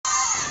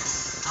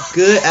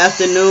Good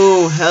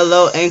afternoon.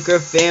 Hello, Anchor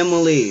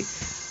family.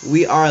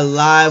 We are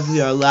live. We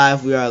are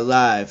live. We are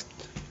live.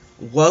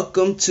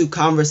 Welcome to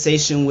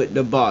Conversation with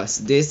the Boss.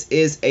 This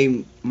is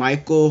a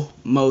Michael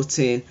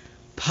Moten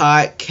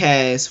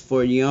podcast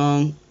for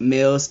young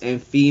males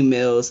and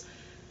females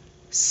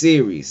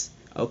series.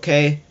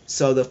 Okay?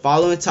 So the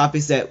following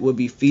topics that will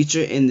be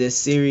featured in this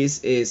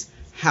series is: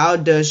 how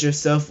does your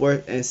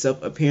self-worth and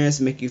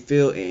self-appearance make you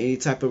feel in any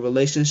type of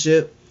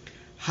relationship?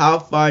 How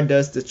far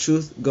does the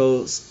truth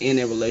goes in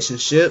a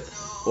relationship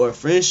or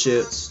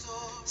friendship?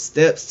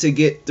 Steps to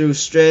get through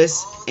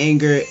stress,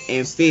 anger,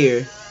 and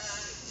fear.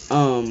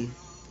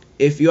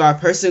 If you are a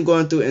person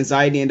going through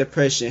anxiety and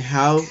depression,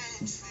 how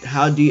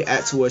do you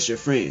act towards your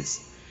friends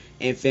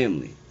and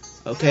family?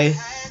 Okay,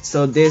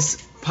 so this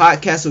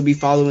podcast will be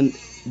following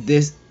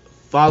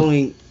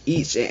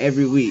each and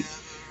every week,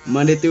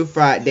 Monday through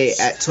Friday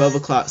at 12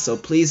 o'clock. So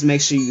please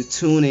make sure you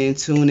tune in,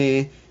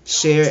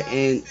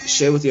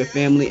 share with your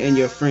family and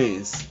your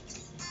friends.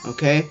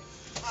 Okay,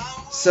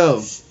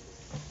 so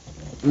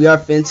we are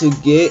fin to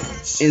get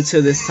into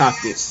this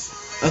topic.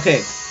 Okay,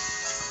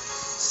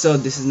 so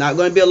this is not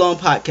going to be a long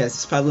podcast.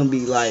 It's probably going to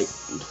be like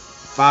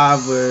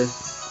 5 or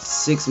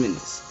 6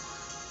 minutes.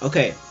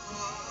 Okay,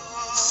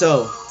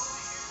 so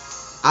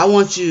I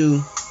want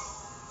you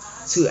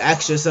to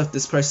ask yourself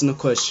this personal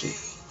question: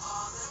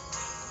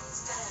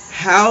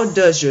 how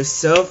does your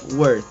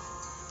self-worth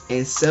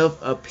and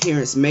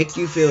self-appearance make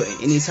you feel in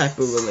any type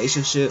of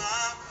relationship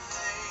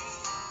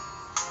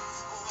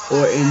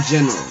or in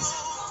general?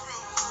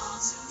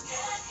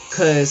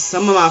 Because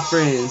some of my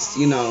friends,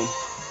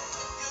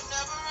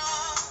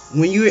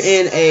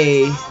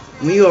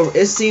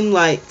 it seems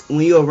like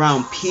when you're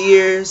around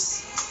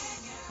peers,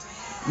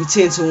 you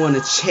tend to want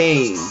to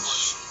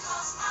change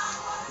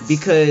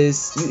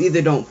because you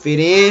either don't fit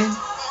in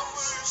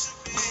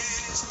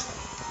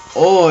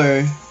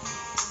or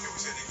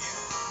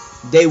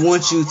they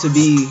want you to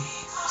be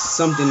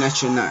something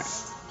that you're not.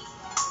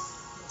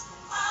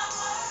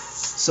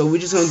 So we're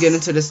just going to get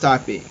into this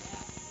topic.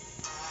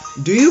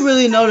 Do you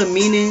really know the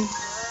meaning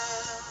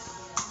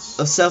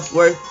of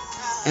self-worth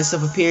and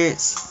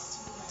self-appearance?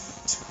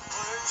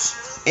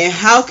 And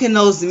how can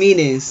those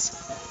meanings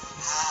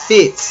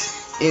fit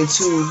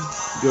into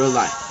your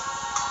life?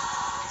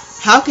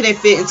 How can they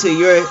fit into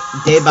your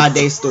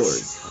day-by-day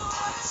story?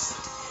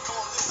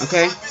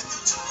 Okay?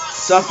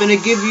 So I'm finna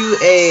give you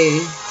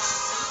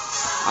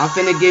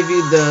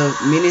the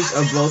meanings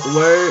of both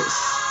words.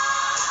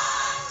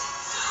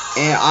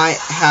 And I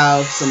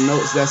have some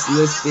notes that's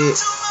listed,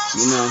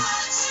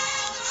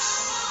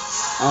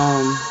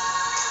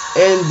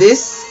 and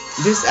this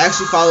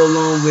actually follow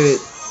along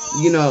with,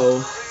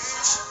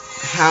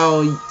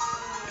 how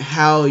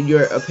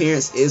your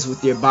appearance is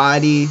with your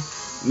body,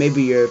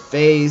 maybe your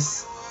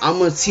face. I'm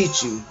going to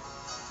teach you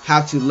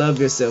how to love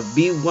yourself,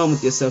 be one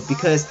with yourself,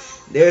 because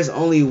there's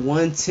only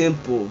one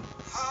temple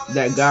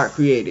that God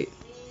created,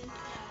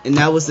 and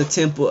that was the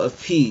temple of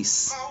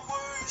peace.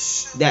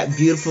 That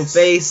beautiful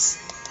face,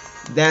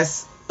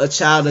 that's a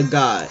child of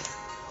God.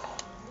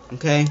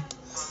 Okay?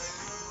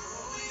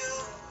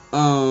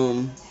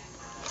 Okay.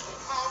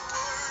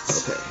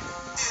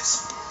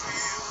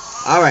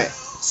 Alright,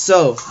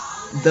 so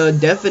the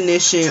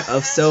definition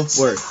of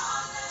self-worth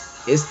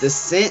is the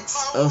sense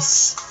of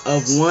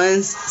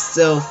one's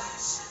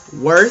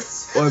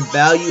self-worth or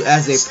value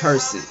as a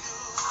person,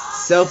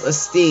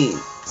 self-esteem,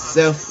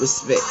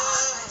 self-respect.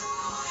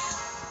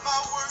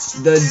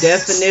 The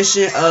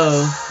definition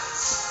of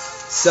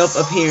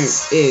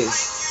self-appearance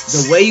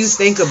is the way you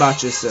think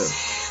about yourself,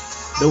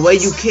 the way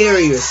you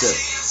carry yourself,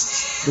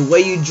 the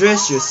way you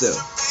dress yourself,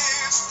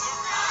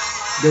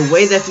 the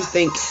way that you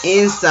think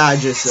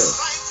inside yourself,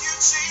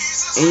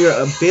 and your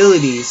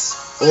abilities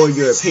or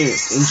your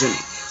appearance in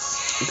general.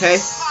 Okay?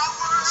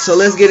 So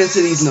let's get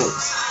into these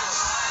notes.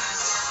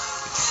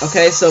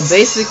 Okay, so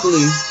basically,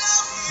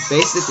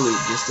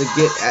 just to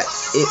get at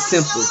it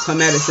simple,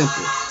 come at it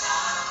simple.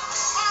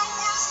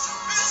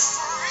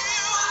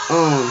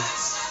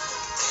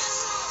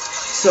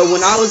 So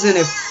when I was in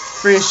a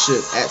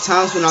friendship, at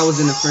times when I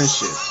was in a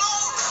friendship,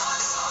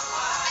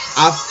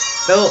 I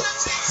felt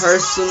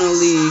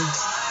personally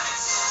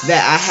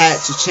that I had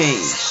to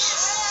change.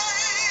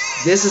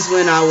 This is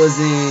when I was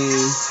in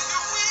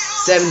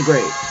 7th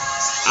grade.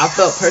 I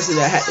felt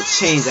personally that I had to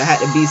change. I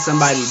had to be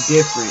somebody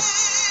different.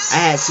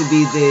 I had to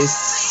be this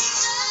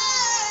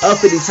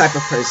uppity type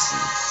of person.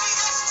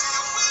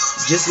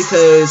 Just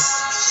because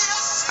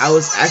I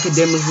was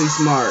academically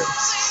smart.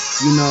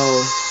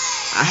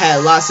 I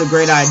had lots of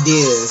great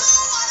ideas.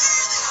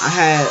 I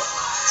had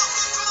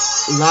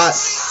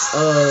lots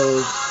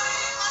of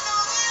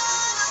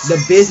the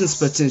business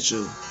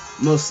potential,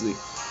 mostly.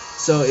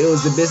 So it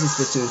was the business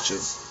potential.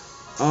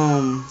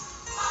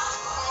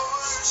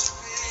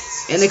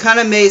 And it kind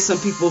of made some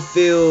people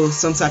feel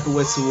some type of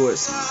way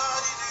towards me.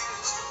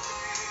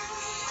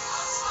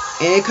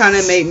 And it kind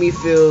of made me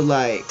feel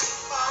like,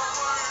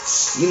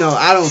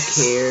 I don't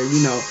care,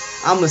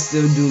 I'ma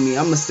still do me.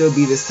 I'ma still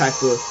be this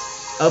type of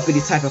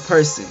uppity type of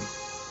person.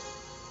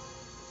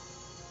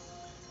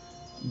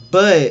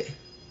 But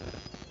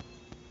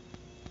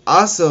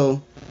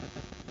also,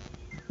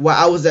 while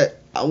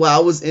I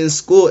was in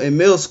school, in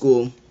middle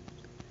school,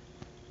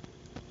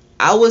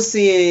 I was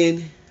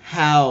seeing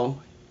how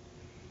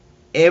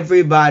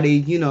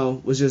everybody,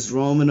 was just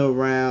roaming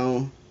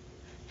around,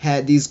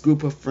 had these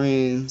group of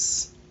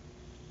friends.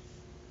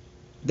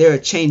 They were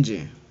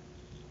changing.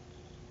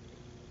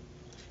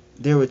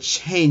 They were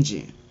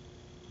changing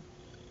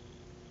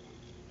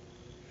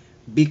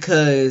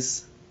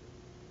because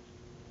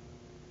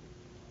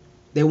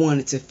they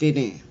wanted to fit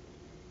in.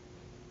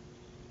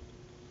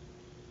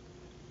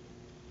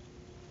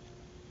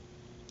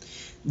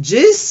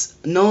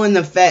 Just knowing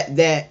the fact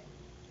that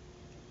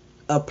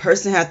a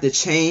person has to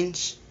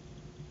change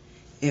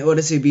in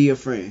order to be your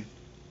friend.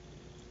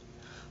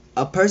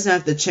 A person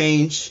has to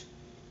change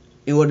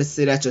in order to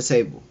sit at your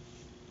table.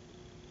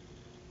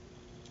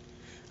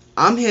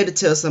 I'm here to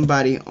tell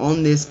somebody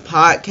on this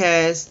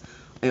podcast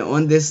and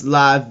on this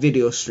live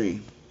video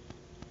stream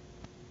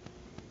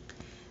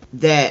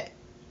that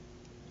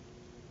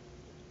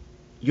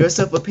your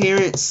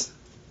self-appearance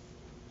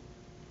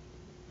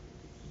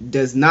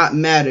does not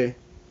matter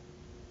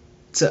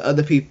to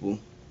other people.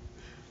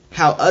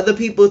 How other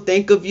people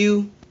think of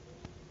you,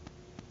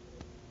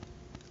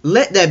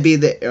 let that be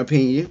their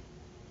opinion.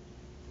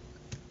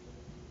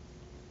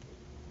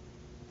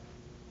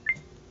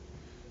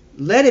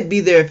 Let it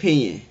be their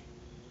opinion.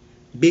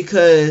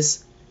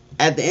 Because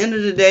at the end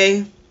of the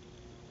day,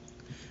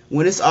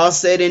 when it's all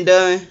said and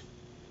done,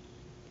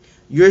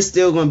 you're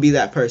still going to be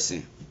that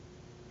person.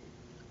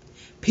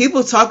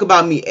 People talk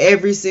about me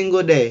every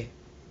single day.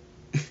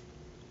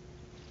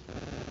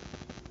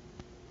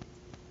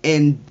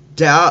 and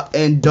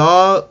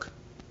dog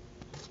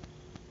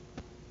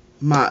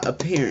my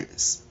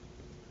appearance.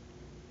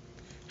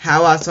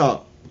 How I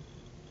talk.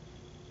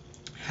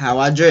 How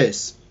I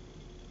dress.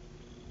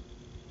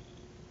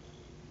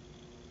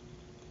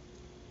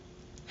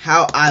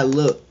 How I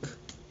look.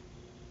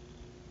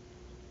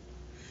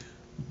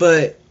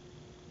 But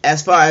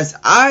as far as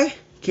I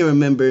can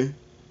remember,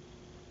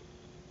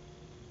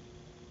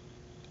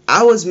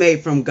 I was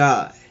made from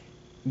God.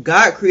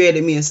 God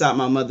created me inside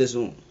my mother's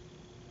womb.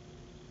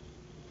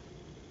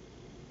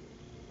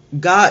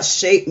 God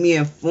shaped me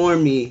and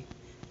formed me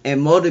and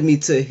molded me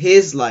to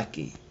His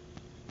liking.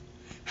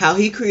 How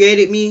He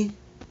created me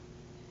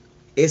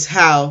is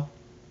how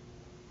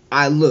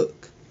I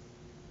look.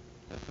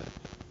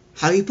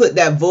 How He put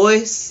that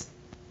voice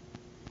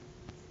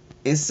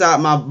inside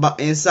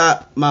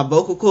my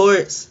vocal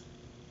cords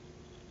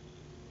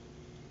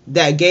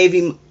that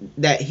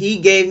He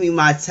gave me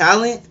my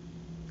talent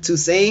to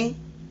sing,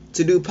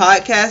 to do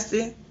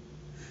podcasting,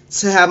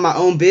 to have my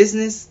own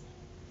business.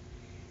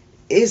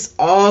 It's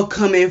all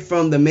coming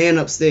from the man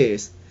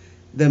upstairs.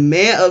 The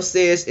man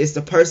upstairs is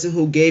the person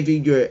who gave you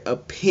your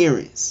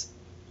appearance.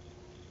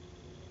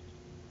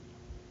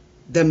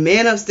 The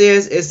man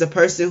upstairs is the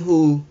person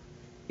who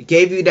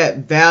gave you that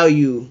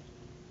value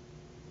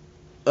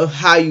of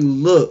how you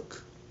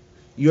look,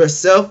 your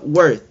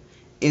self-worth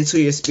into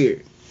your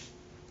spirit.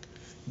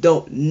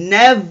 Don't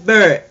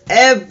never,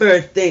 ever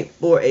think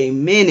for a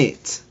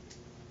minute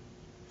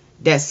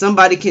that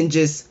somebody can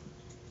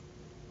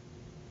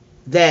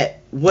that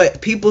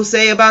what people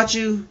say about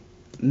you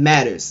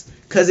matters.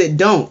 Because it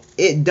don't.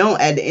 It don't.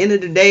 At the end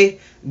of the day,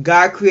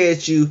 God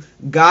created you.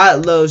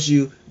 God loves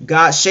you.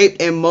 God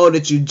shaped and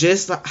molded you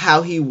just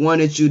how He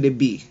wanted you to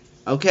be.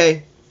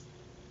 Okay?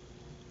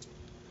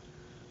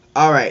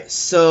 Alright,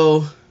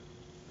 so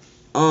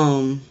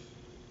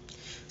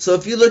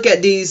if you look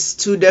at these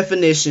two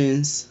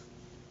definitions,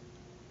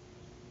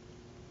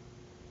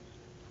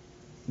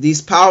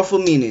 these powerful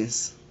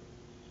meanings,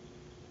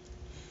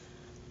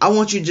 I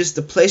want you just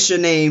to place your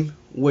name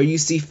where you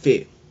see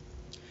fit.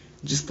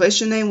 Just place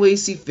your name where you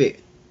see fit.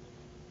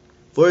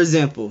 For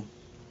example,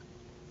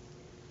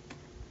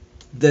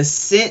 the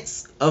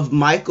sense of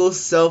Michael's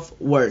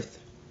self-worth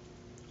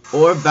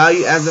or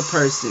value as a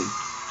person.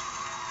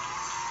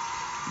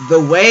 The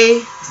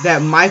way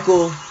that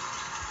Michael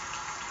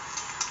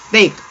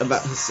think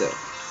about himself.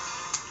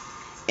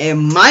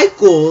 And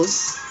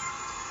Michael's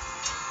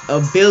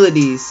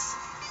abilities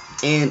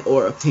and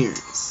or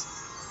appearance.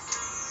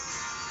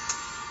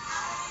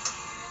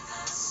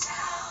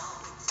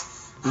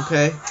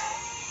 Okay?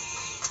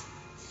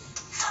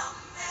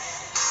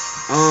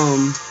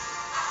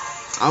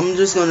 I'm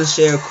just gonna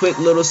share a quick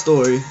little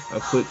story.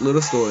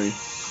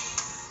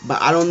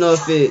 But I don't know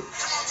if it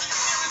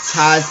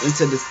ties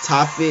into this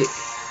topic.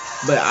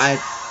 But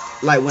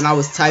when I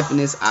was typing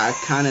this, I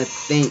kind of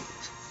think,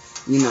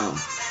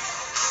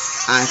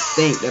 I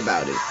think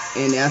about it.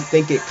 And I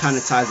think it kind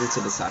of ties into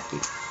the topic.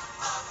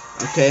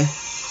 Okay?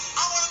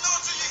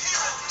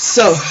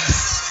 So,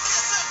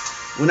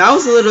 when I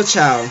was a little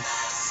child,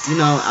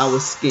 I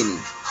was skinny.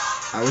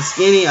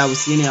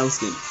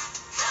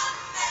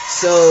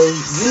 So,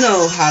 you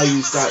know how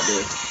you start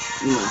to,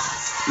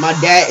 my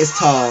dad is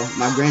tall,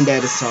 my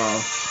granddad is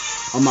tall,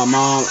 on my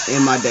mom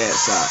and my dad's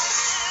side.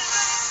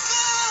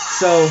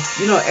 So,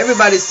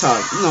 everybody's tall.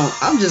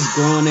 I'm just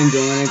growing and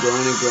growing and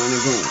growing and growing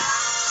and growing.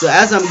 So,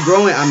 as I'm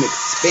growing, I'm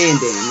expanding.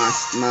 expanding.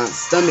 My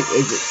stomach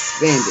is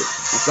expanded.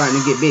 I'm starting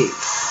to get big.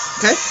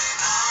 Okay?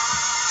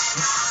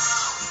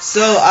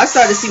 So I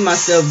started to see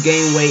myself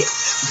gain weight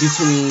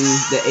between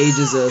the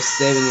ages of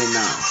 7 and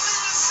 9.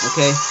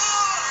 Okay?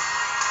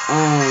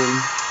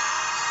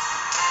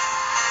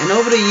 And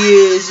over the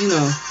years, you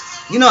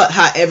know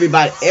how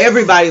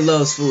everybody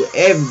loves food.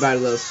 Everybody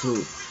loves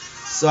food.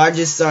 So I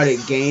just started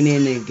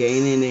gaining and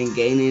gaining and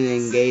gaining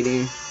and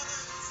gaining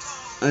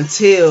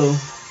until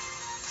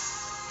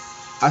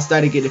I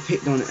started getting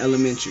picked on in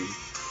elementary.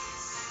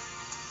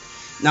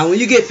 Now, when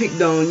you get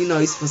picked on,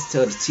 you're supposed to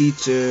tell the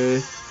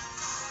teacher.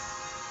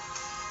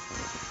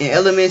 In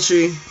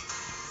elementary,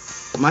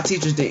 my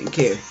teachers didn't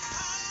care.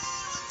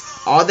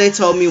 All they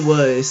told me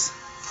was,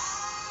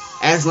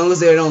 as long as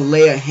they don't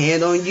lay a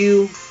hand on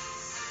you,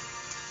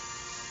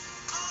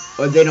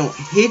 or they don't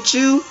hit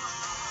you,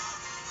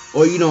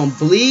 or you don't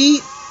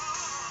bleed,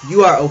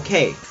 you are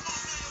okay.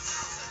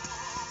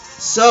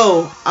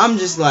 So I'm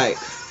just like,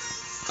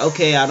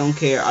 okay, I don't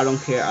care.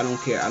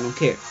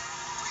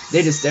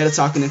 They just started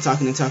talking and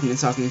talking and talking and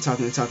talking and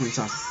talking and talking and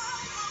talking.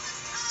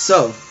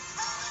 So,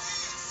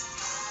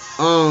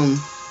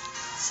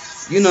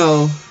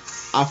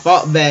 I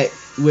fought back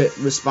with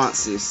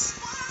responses.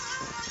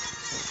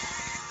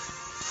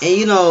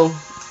 And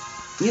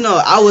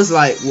I was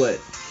like, what?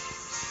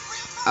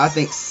 I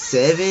think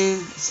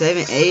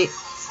 7, 8.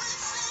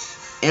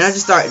 And I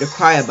just started to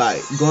cry about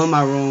it. Go in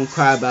my room,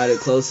 cry about it,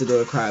 close the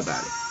door, cry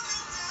about it.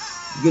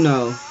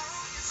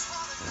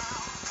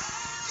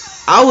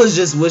 I was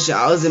just wishing,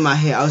 I was in my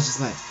head, I was just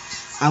like,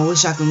 I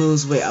wish I can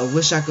lose weight. I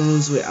wish I can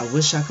lose weight. I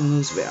wish I can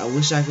lose weight. I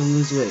wish I can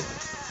lose weight.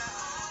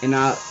 And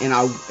I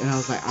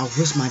was like, I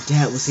wish my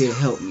dad was here to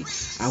help me.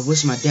 I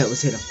wish my dad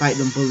was here to fight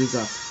them bullies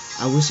off.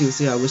 I wish he was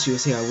here. I wish he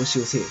was here. I wish he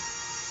was here.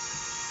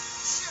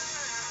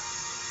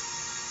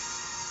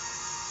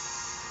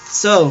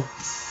 So,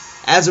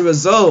 as a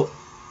result,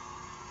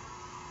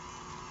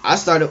 I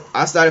started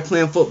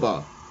playing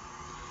football.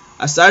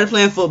 I started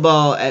playing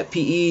football at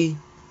PE.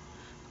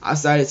 I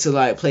started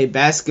to play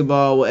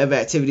basketball, whatever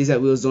activities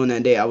that we was doing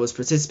that day, I was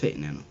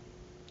participating in them.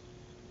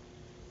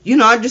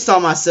 I just saw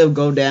myself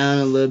go down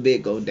a little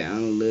bit,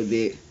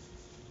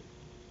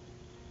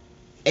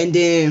 and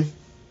then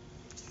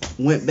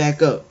went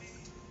back up.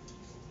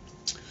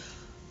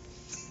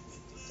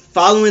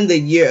 Following the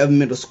year of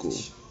middle school.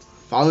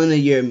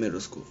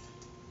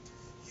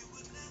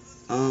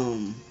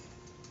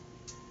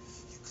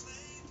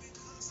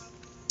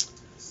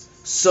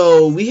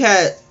 So we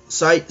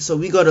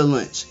go to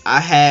lunch.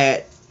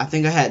 I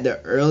think I had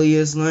the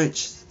earliest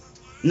lunch.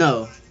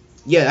 I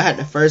had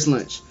the first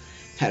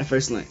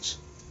lunch.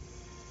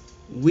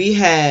 We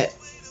had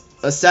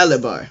a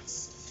salad bar.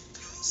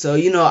 So,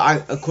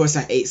 of course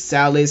I ate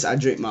salads. I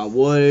drank my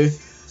water.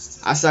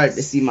 I started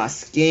to see my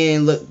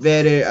skin look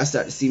better. I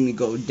started to see me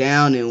go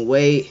down in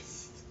weight.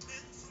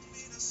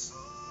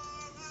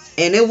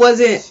 And it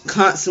wasn't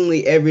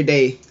constantly every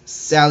day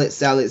salad.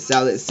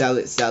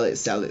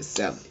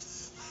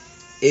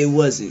 It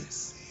wasn't.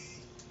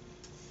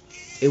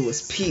 It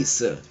was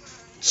pizza,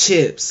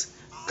 chips,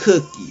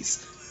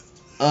 cookies,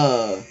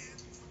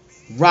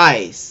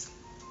 rice,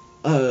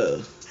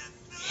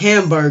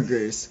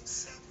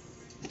 hamburgers,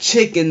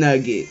 chicken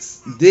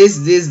nuggets, this,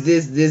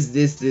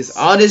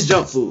 all this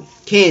junk food,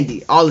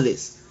 candy, all of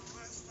this.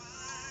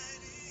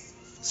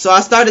 So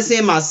I started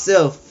seeing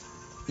myself,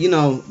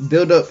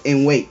 build up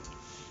in weight.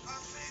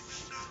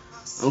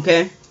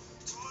 Okay?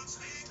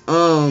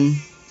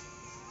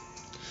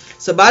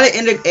 So by the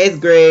end of 8th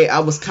grade, I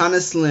was kind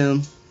of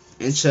slim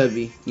and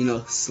chubby,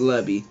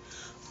 slubby.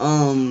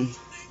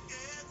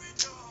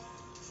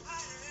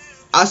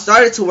 I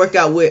started to work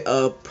out with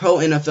a pro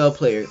NFL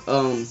player.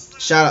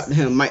 Shout out to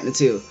him, Mike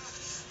Natil.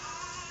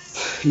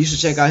 You should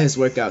check out his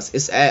workouts.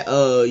 It's at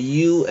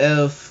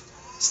UF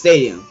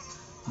Stadium,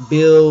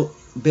 Bill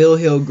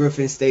Hill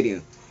Griffin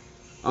Stadium.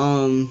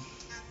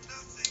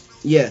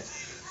 Yeah.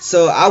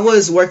 So I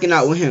was working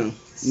out with him.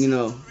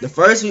 The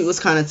first week was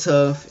kind of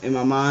tough in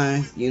my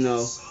mind.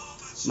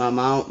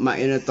 My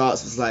inner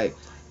thoughts was like,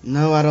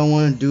 no, I don't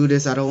want to do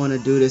this.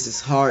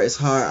 It's hard.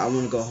 I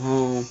want to go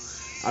home.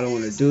 I don't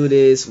want to do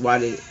this. Why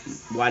did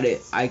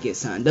I get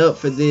signed up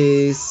for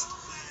this?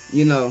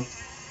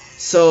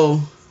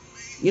 So,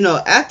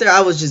 after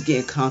I was just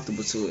getting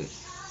comfortable to it,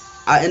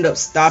 I end up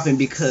stopping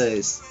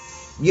because,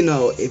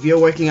 if you're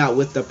working out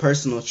with the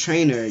personal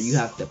trainer, you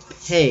have to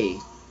pay.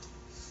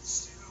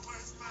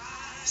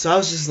 So I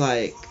was just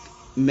like,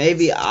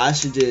 maybe I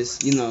should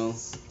just,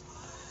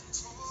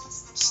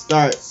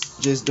 start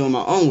just doing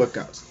my own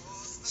workouts.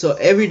 So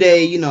every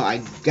day,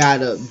 I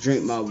got up,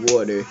 drink my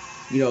water,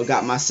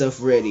 got myself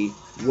ready,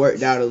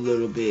 worked out a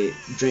little bit,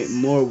 drank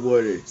more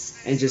water,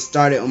 and just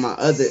started on my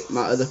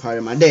other part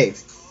of my day.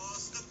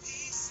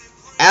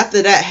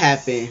 After that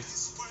happened,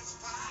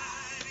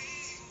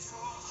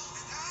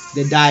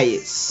 the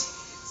diets.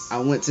 I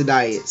went to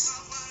diets.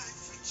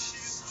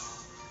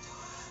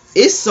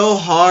 It's so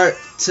hard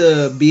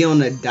to be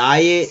on a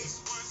diet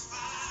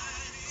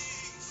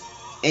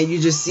and you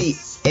just see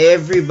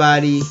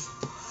everybody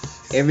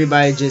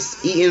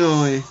just eating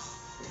on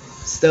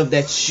stuff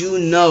that you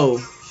know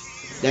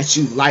that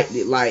you liked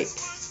it, like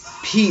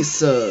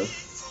pizza,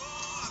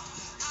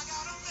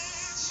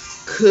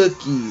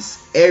 cookies,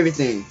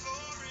 everything.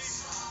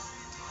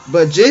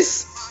 But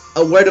just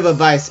a word of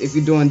advice if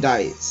you're doing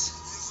diets.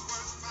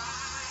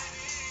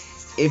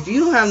 If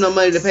you don't have no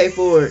money to pay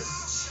for it,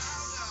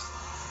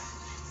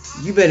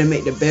 you better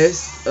make the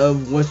best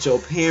of what your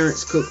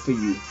parents cook for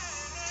you.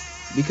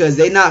 Because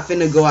they not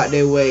finna go out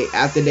their way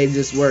after they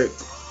just work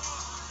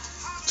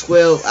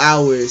 12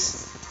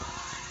 hours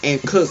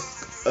and cook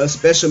a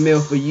special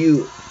meal for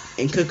you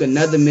and cook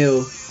another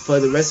meal for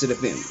the rest of the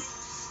family.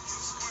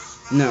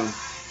 No.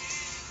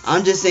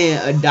 I'm just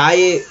saying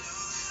diets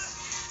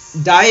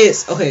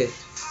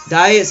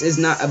is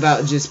not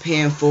about just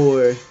paying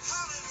for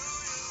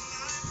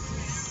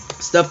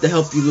stuff to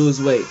help you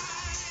lose weight.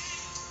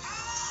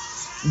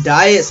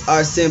 Diets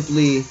are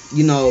simply,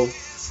 no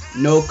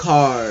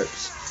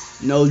carbs,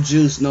 no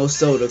juice, no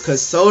soda.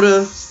 Because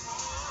soda,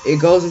 it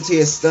goes into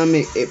your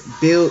stomach, it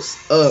builds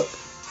up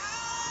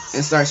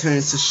and starts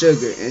turning to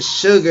sugar. And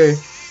sugar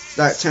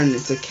starts turning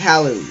into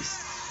calories.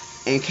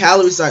 And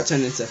calories start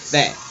turning into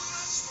fat.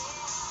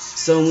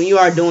 So when you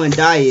are doing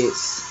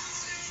diets,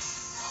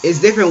 it's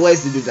different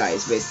ways to do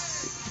diets,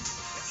 basically.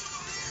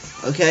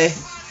 Okay?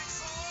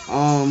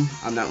 I'm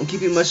not gonna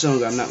keep it much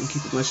longer.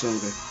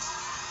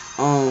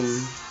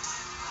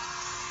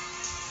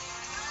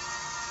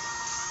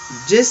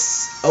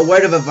 Just a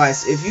word of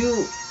advice. If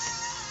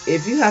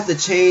you have to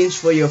change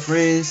for your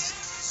friends,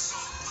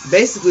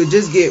 basically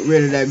just get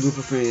rid of that group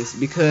of friends,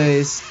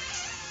 because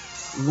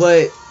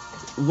what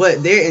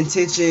their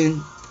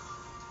intention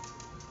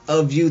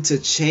of you to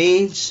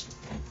change,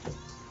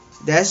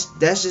 that's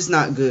just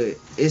not good.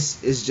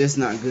 It's just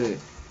not good.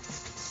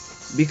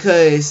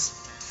 Because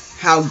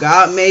how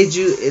God made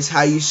you is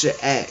how you should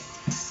act.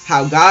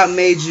 How God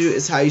made you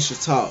is how you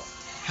should talk.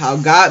 How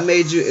God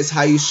made you is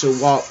how you should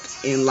walk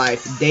in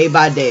life day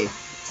by day.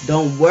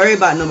 Don't worry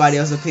about nobody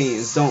else's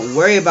opinions. Don't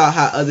worry about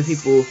how other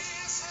people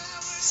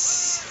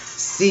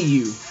see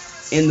you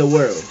in the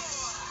world.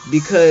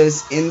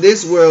 Because in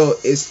this world,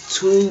 it's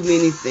too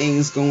many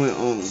things going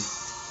on.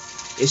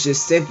 It's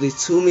just simply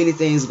too many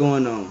things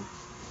going on.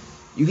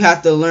 You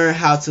have to learn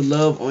how to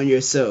love on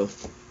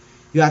yourself.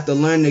 You have to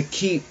learn to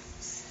keep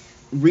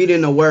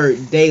reading the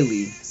word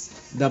daily.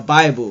 The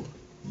Bible.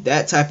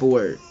 That type of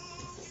word.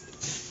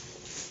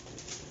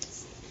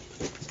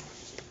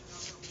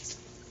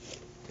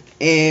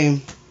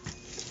 And,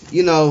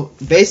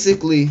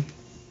 basically,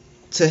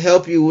 to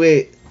help you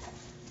with,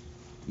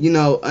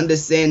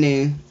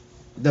 understanding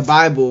the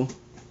Bible,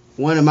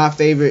 one of my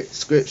favorite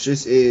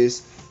scriptures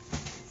is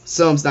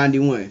Psalms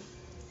 91.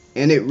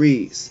 And it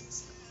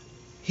reads,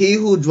 He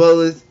who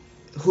dwells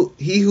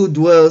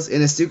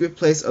in the secret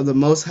place of the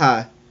Most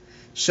High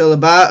shall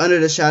abide under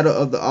the shadow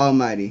of the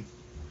Almighty.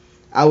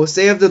 I will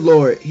say of the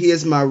Lord, He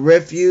is my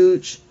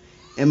refuge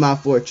and my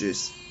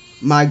fortress.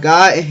 My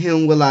God, in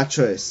Him will I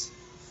trust.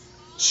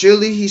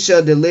 Surely He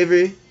shall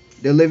deliver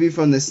you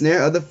from the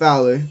snare of the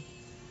fowler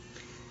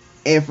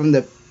and from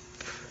the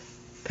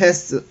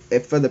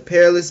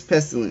perilous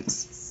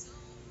pestilence.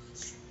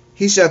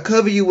 He shall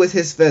cover you with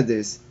His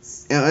feathers,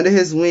 and under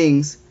His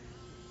wings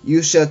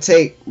you shall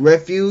take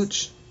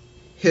refuge.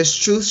 His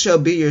truth shall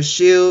be your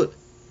shield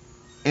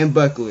and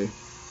buckler.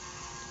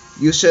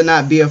 You shall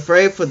not be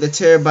afraid for the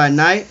terror by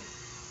night,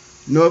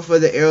 nor for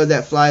the arrow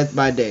that flieth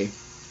by day,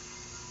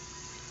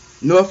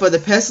 nor for the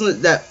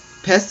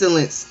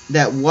pestilence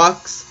that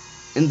walks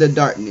in the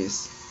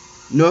darkness,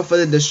 nor for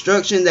the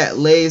destruction that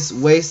lays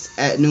waste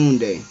at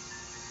noonday.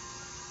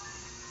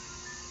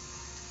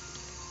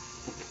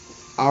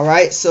 All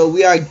right, so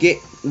we are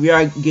getting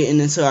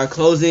into our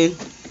closing.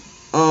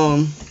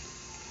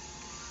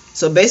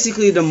 So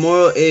basically, the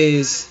moral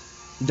is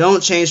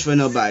don't change for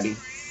nobody.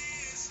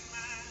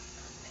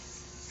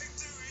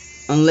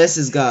 Unless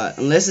it's God.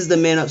 Unless it's the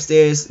man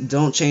upstairs,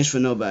 don't change for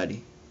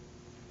nobody.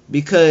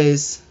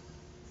 Because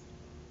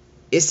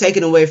it's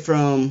taken away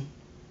from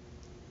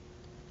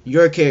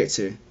your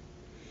character.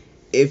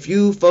 If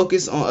you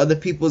focus on other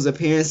people's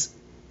opinions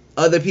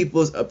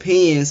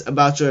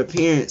about your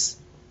appearance,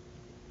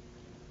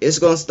 it's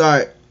going to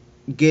start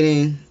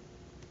getting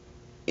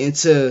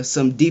into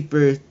some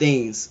deeper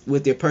things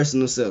with your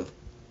personal self.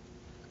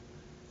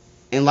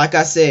 And like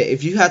I said,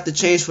 if you have to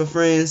change for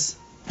friends,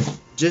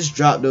 just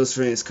drop those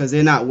friends, because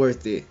they're not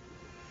worth it.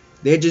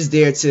 They're just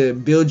there to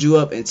build you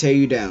up and tear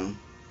you down.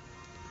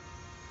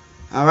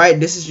 Alright,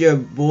 this is your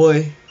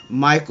boy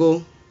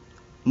Michael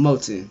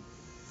Moten,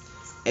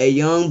 a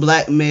young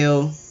black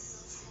male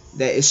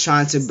that is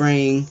trying to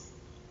bring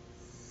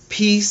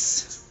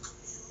peace,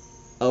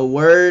 a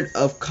word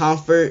of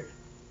comfort,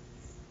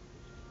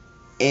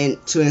 and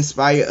to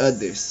inspire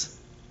others.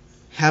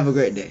 Have a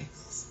great day.